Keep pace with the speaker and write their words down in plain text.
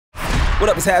What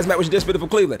up, it's HazMatt with your Dishin from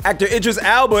Cleveland. Actor Idris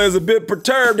Elba is a bit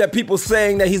perturbed at people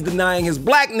saying that he's denying his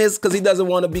blackness because he doesn't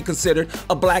want to be considered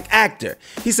a black actor.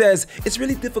 He says, it's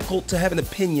really difficult to have an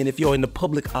opinion if you're in the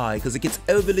public eye because it gets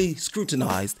overly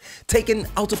scrutinized, taken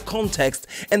out of context,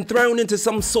 and thrown into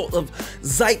some sort of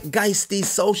zeitgeisty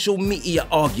social media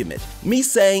argument. Me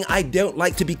saying I don't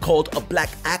like to be called a black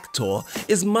actor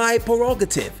is my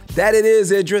prerogative. That it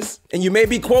is, Idris. And you may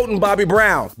be quoting Bobby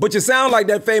Brown, but you sound like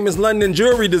that famous London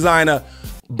jewelry designer,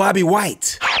 Bobby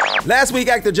White. Last week,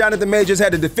 actor Jonathan Majors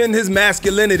had to defend his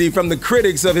masculinity from the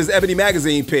critics of his Ebony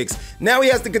magazine picks. Now he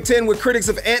has to contend with critics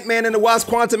of Ant-Man and the Wasp: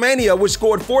 Quantumania, which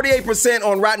scored 48%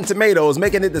 on Rotten Tomatoes,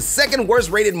 making it the second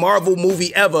worst rated Marvel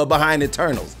movie ever behind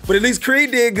Eternals. But at least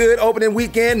Creed did good opening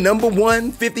weekend,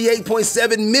 #1,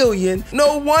 58.7 million.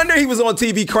 No wonder he was on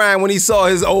TV crying when he saw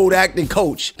his old acting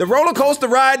coach. The roller coaster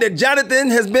ride that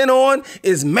Jonathan has been on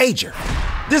is major.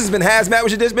 This has been HazMatt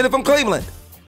with your Dishin from Cleveland.